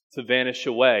to vanish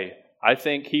away. I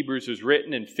think Hebrews was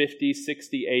written in 50,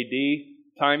 60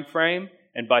 AD time frame,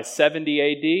 and by 70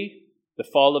 AD, the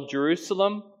fall of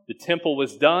Jerusalem, the temple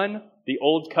was done, the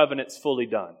old covenant's fully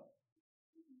done.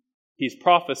 He's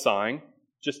prophesying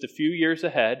just a few years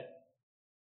ahead,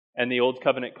 and the old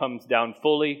covenant comes down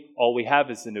fully. All we have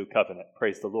is the new covenant.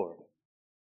 Praise the Lord.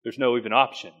 There's no even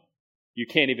option. You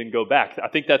can't even go back. I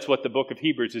think that's what the book of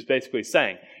Hebrews is basically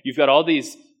saying. You've got all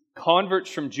these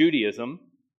converts from Judaism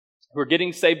who are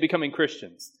getting saved, becoming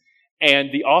Christians.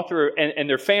 And the author and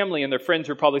their family and their friends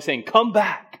are probably saying, come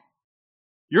back.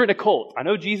 You're in a cult. I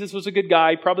know Jesus was a good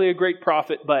guy, probably a great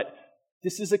prophet, but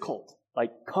this is a cult.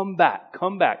 Like, come back,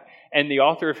 come back. And the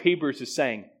author of Hebrews is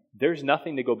saying, there's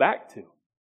nothing to go back to.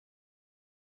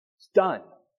 It's done.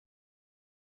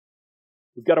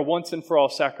 We've got a once and for all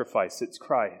sacrifice. It's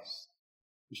Christ.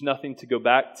 There's nothing to go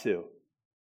back to.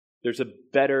 There's a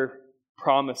better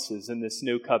promises in this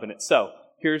new covenant. So,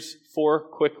 here's four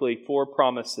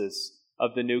promises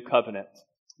of the new covenant.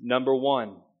 Number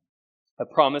one, a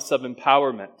promise of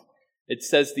empowerment. It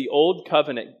says the old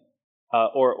covenant,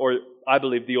 or I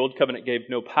believe the old covenant gave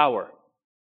no power.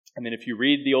 I mean, if you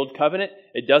read the old covenant,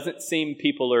 it doesn't seem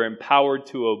people are empowered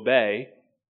to obey,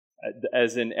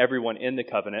 as in everyone in the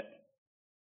covenant.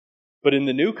 But in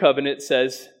the new covenant, it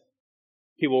says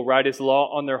He will write His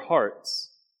law on their hearts.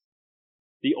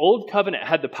 The old covenant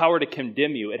had the power to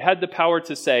condemn you. It had the power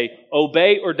to say,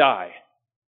 obey or die.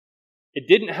 It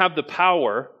didn't have the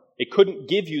power, it couldn't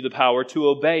give you the power to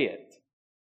obey it.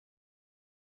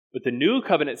 But the new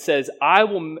covenant says, I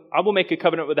will make a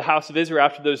covenant with the house of Israel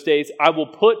after those days. I will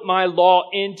put my law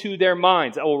into their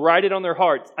minds. I will write it on their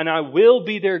hearts, and I will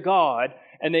be their God,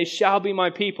 and they shall be my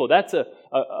people. That's a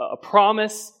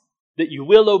promise that you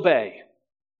will obey.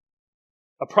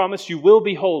 A promise you will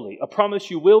be holy. A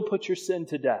promise you will put your sin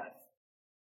to death.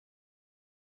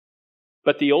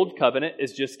 But the old covenant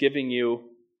is just giving you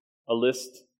a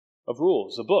list of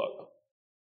rules, a book.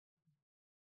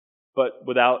 But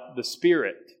without the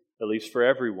Spirit, at least for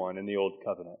everyone in the old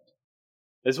covenant.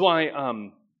 This is why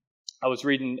I was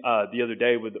reading the other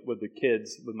day with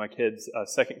my kids,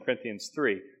 2 Corinthians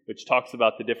 3, which talks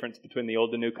about the difference between the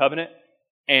old and new covenant.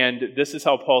 And this is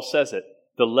how Paul says it.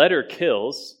 The letter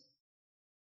kills,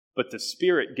 but the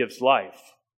Spirit gives life.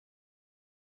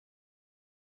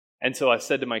 And so I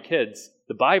said to my kids,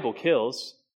 the Bible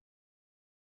kills,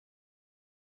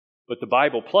 but the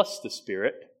Bible plus the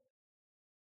Spirit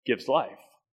gives life.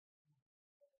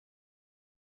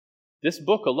 This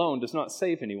book alone does not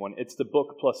save anyone. It's the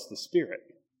book plus the Spirit,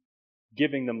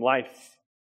 giving them life,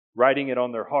 writing it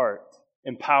on their heart,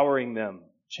 empowering them,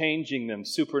 changing them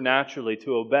supernaturally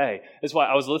to obey. That's why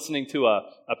I was listening to a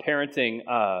parenting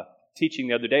teaching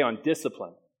the other day on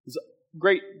discipline. It was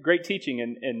great teaching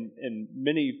and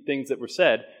many things that were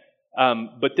said.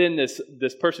 But then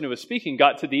this person who was speaking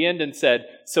got to the end and said,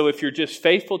 so if you're just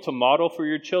faithful to model for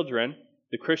your children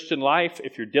the Christian life,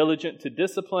 if you're diligent to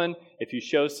discipline, if you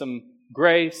show some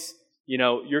grace,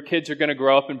 your kids are going to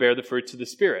grow up and bear the fruits of the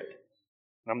Spirit.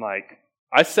 And I'm like,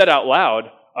 I said out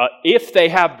loud, if they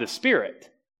have the Spirit.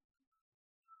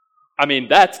 I mean,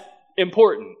 that's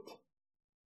important.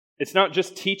 It's not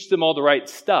just teach them all the right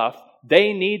stuff.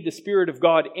 They need the Spirit of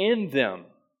God in them.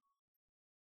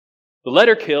 The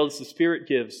letter kills, the Spirit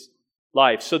gives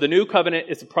life. So the new covenant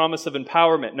is a promise of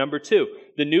empowerment. Number two,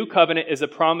 the new covenant is a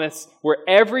promise where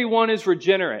everyone is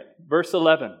regenerate. Verse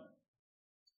 11.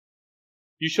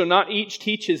 You shall not each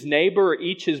teach his neighbor or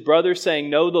each his brother, saying,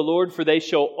 know the Lord, for they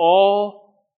shall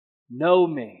all know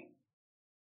me.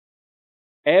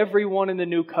 Everyone in the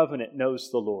new covenant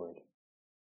knows the Lord.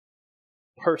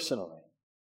 Personally.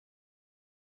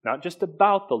 Not just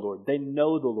about the Lord. They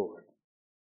know the Lord.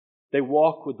 They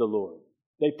walk with the Lord.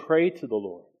 They pray to the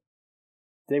Lord.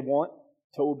 They want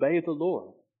to obey the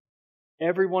Lord.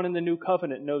 Everyone in the new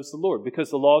covenant knows the Lord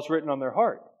because the law is written on their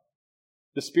heart.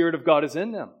 The Spirit of God is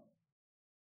in them.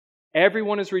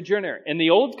 Everyone is regenerate. In the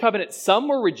old covenant, some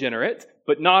were regenerate,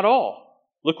 but not all.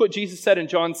 Look what Jesus said in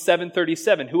John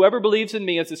 7:37. Whoever believes in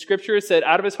me, as the Scripture has said,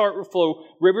 out of his heart will flow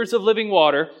rivers of living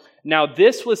water. Now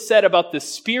this was said about the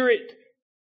Spirit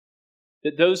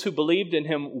that those who believed in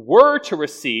him were to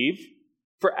receive,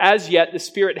 for as yet the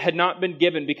Spirit had not been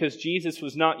given because Jesus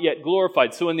was not yet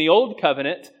glorified. So in the old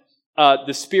covenant,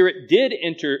 the Spirit did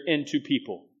enter into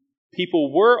people.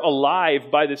 People were alive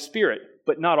by the Spirit,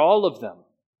 but not all of them.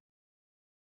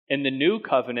 In the new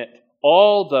covenant,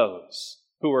 all those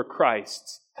who are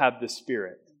Christ's have the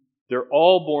Spirit. They're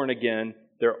all born again.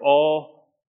 They're all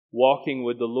walking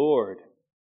with the Lord.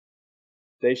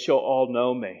 They shall all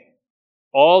know me.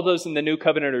 All those in the new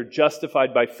covenant are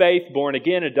justified by faith, born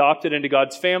again, adopted into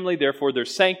God's family. Therefore, they're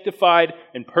sanctified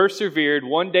and persevered.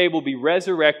 One day will be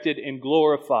resurrected and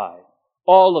glorified.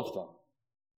 All of them.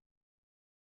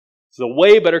 It's a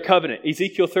way better covenant.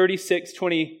 Ezekiel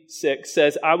 36:26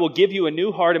 says, I will give you a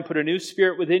new heart and put a new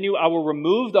spirit within you. I will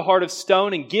remove the heart of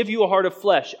stone and give you a heart of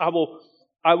flesh. I will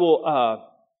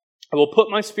put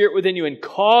my spirit within you and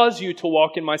cause you to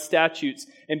walk in my statutes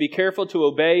and be careful to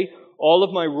obey all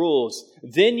of my rules.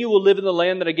 Then you will live in the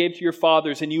land that I gave to your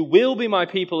fathers, and you will be my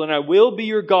people, and I will be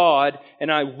your God,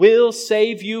 and I will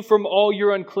save you from all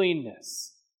your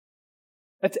uncleanness.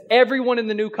 That's everyone in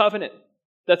the new covenant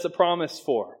that's a promise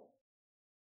for.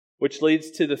 Which leads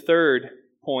to the third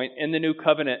point. In the new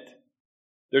covenant,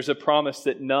 there's a promise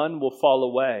that none will fall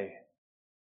away.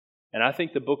 And I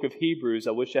think the book of Hebrews,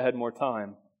 I wish I had more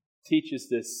time, teaches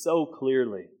this so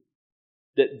clearly.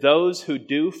 That those who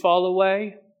do fall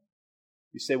away,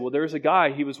 you say, well, there's a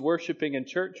guy, he was worshiping in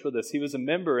church with us. He was a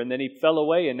member, and then he fell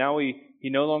away, and now he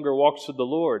no longer walks with the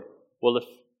Lord. Well,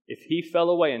 if he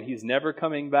fell away and he's never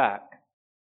coming back,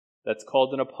 that's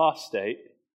called an apostate.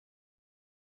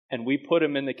 And we put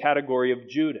him in the category of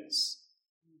Judas,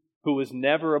 who was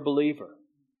never a believer,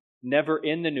 never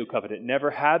in the new covenant,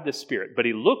 never had the Spirit, but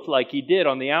he looked like he did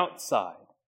on the outside,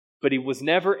 but he was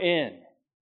never in.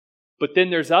 But then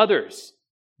there's others.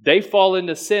 They fall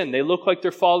into sin. They look like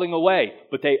they're falling away,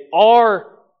 but they are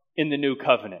in the new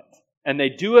covenant. And they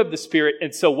do have the Spirit.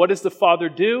 And so what does the Father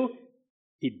do?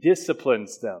 He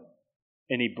disciplines them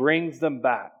and He brings them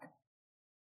back.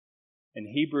 And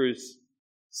Hebrews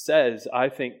says, I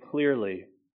think clearly,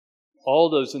 all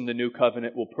those in the new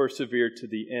covenant will persevere to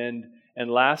the end. And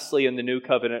lastly, in the new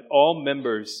covenant, all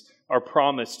members are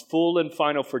promised full and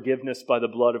final forgiveness by the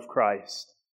blood of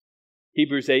Christ.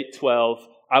 Hebrews 8:12,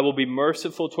 I will be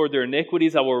merciful toward their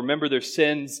iniquities. I will remember their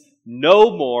sins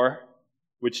no more,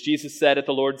 which Jesus said at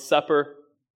the Lord's Supper.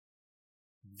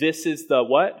 This is the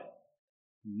what?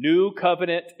 New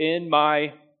covenant in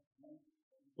my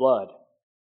blood.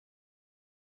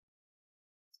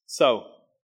 So,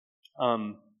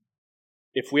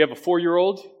 if we have a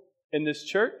 4-year-old in this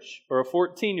church or a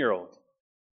 14-year-old,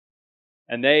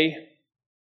 and they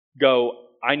go,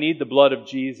 I need the blood of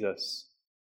Jesus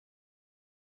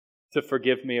to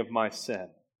forgive me of my sin.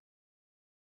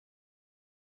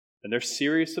 And they're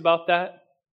serious about that,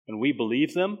 and we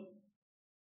believe them,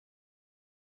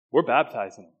 we're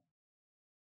baptizing them.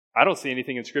 I don't see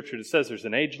anything in Scripture that says there's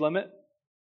an age limit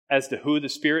as to who the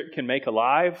Spirit can make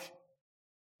alive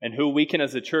and who we can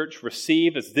as a church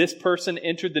receive as this person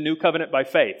entered the new covenant by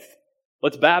faith.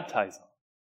 Let's baptize them.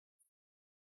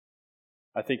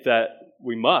 I think that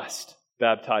we must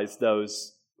baptize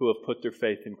those who have put their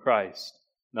faith in Christ.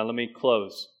 Now let me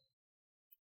close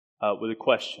with a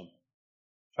question.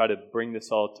 Try to bring this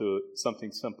all to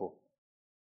something simple.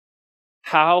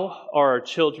 How are our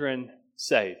children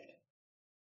saved?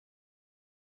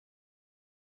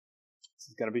 This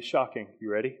is going to be shocking.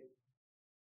 You ready?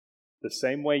 The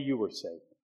same way you were saved.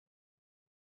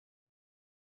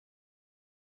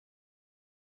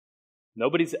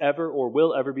 Nobody's ever or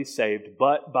will ever be saved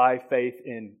but by faith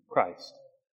in Christ.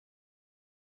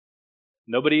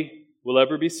 Nobody will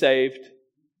ever be saved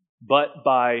but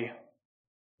by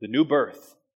the new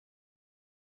birth.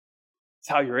 It's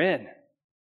how you're in.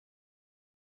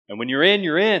 And when you're in,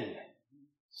 you're in.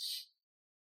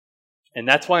 And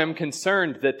that's why I'm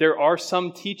concerned that there are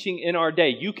some teaching in our day.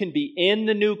 You can be in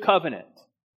the new covenant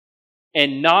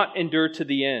and not endure to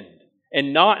the end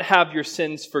and not have your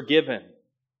sins forgiven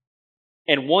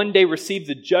and one day receive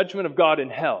the judgment of God in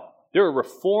hell. There are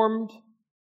Reformed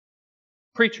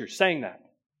preachers saying that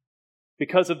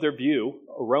because of their view,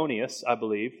 erroneous, I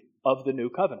believe, of the new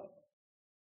covenant.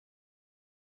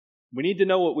 We need to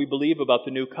know what we believe about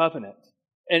the new covenant.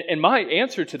 And my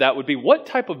answer to that would be, what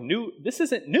type of new? This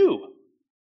isn't new.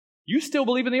 You still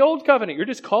believe in the old covenant. You're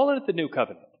just calling it the new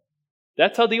covenant.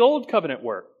 That's how the old covenant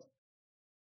worked.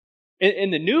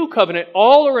 In the new covenant,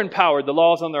 all are empowered, the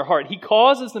laws on their heart. He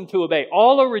causes them to obey.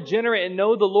 All are regenerate and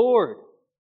know the Lord.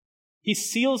 He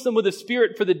seals them with the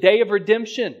Spirit for the day of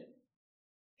redemption.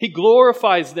 He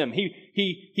glorifies them.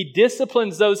 He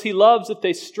disciplines those He loves if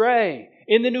they stray.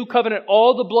 In the new covenant,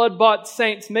 all the blood-bought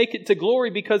saints make it to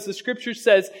glory because the Scripture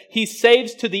says He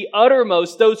saves to the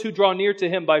uttermost those who draw near to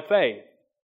Him by faith.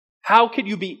 How could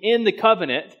you be in the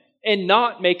covenant and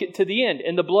not make it to the end?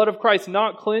 And the blood of Christ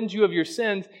not cleanse you of your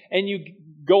sins and you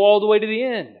go all the way to the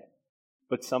end?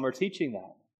 But some are teaching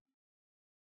that.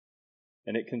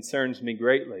 And it concerns me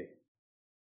greatly.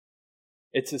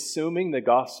 It's assuming the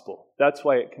gospel. That's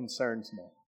why it concerns me.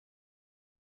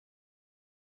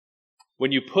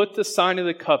 When you put the sign of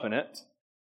the covenant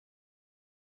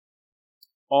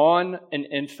on an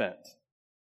infant,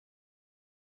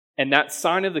 and that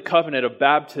sign of the covenant of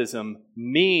baptism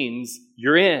means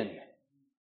you're in.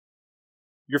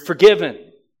 You're forgiven.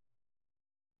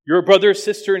 You're a brother or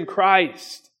sister in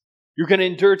Christ. You're going to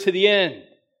endure to the end.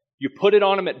 You put it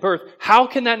on them at birth. How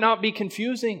can that not be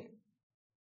confusing?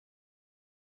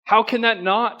 How can that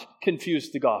not confuse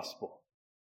the gospel?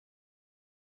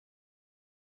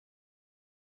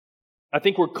 I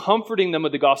think we're comforting them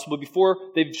with the gospel before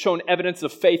they've shown evidence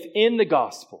of faith in the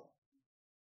gospel.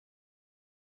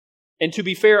 And to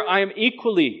be fair, I am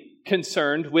equally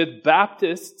concerned with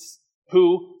Baptists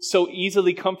who so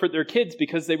easily comfort their kids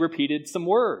because they repeated some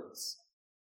words.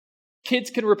 Kids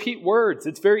can repeat words.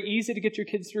 It's very easy to get your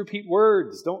kids to repeat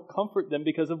words. Don't comfort them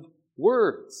because of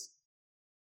words.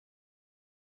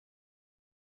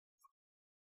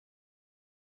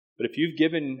 But if you've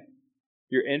given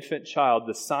your infant child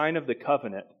the sign of the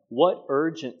covenant, what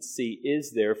urgency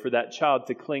is there for that child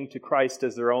to cling to Christ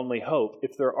as their only hope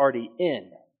if they're already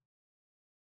in?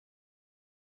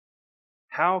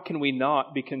 How can we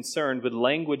not be concerned with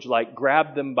language like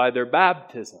grab them by their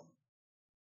baptism,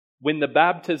 when the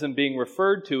baptism being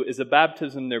referred to is a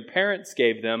baptism their parents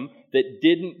gave them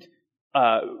that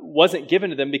wasn't given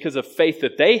to them because of faith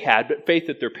that they had, but faith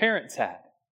that their parents had?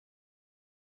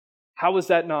 How is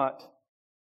that not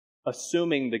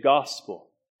assuming the gospel?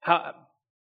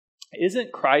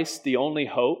 Isn't Christ the only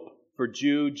hope for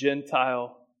Jew,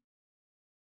 Gentile,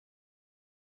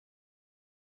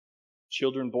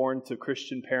 children born to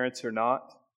Christian parents or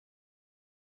not?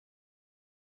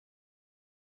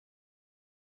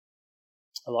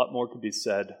 A lot more could be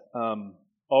said.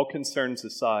 All concerns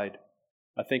aside,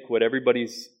 I think what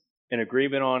everybody's in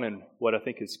agreement on and what I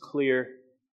think is clear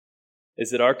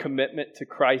is that our commitment to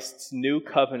Christ's new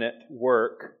covenant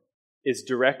work is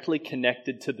directly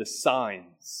connected to the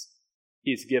signs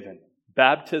He's given: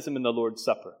 baptism and the Lord's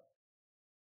Supper.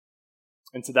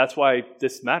 And so that's why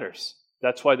this matters.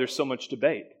 That's why there's so much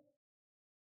debate.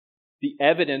 The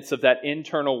evidence of that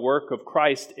internal work of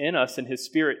Christ in us and His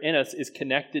Spirit in us is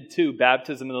connected to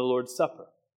baptism and the Lord's Supper.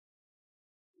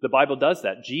 The Bible does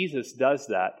that. Jesus does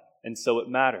that, and so it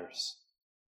matters.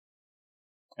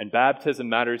 And baptism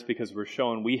matters because we're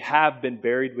shown we have been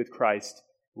buried with Christ,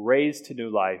 raised to new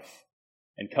life.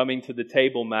 And coming to the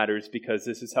table matters because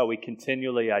this is how we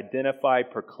continually identify,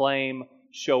 proclaim,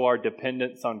 show our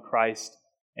dependence on Christ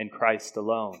and Christ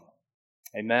alone.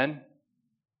 Amen?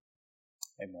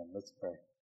 Amen. Let's pray.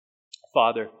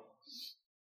 Father,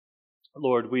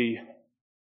 Lord, we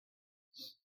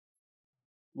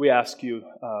ask you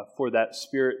for that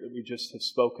Spirit that we just have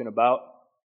spoken about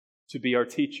to be our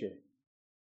teacher.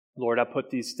 Lord, I put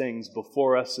these things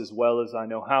before us as well as I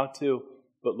know how to,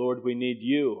 but Lord, we need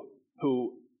you,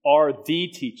 who are the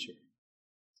teacher,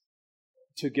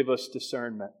 to give us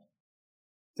discernment,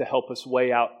 to help us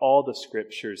weigh out all the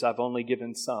Scriptures. I've only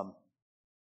given some.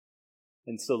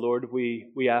 And so, Lord,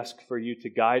 we ask for you to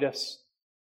guide us,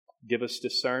 give us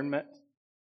discernment,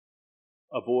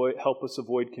 help us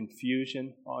avoid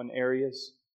confusion on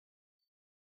areas.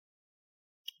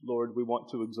 Lord, we want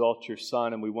to exalt your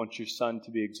Son, and we want your Son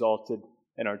to be exalted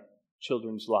in our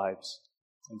children's lives.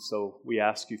 And so we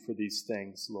ask you for these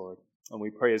things, Lord. And we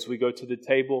pray as we go to the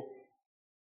table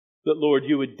that, Lord,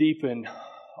 you would deepen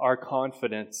our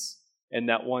confidence in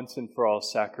that once and for all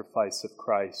sacrifice of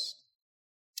Christ,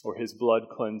 or His blood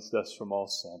cleansed us from all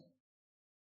sin.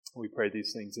 We pray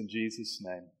these things in Jesus'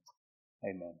 name.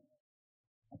 Amen.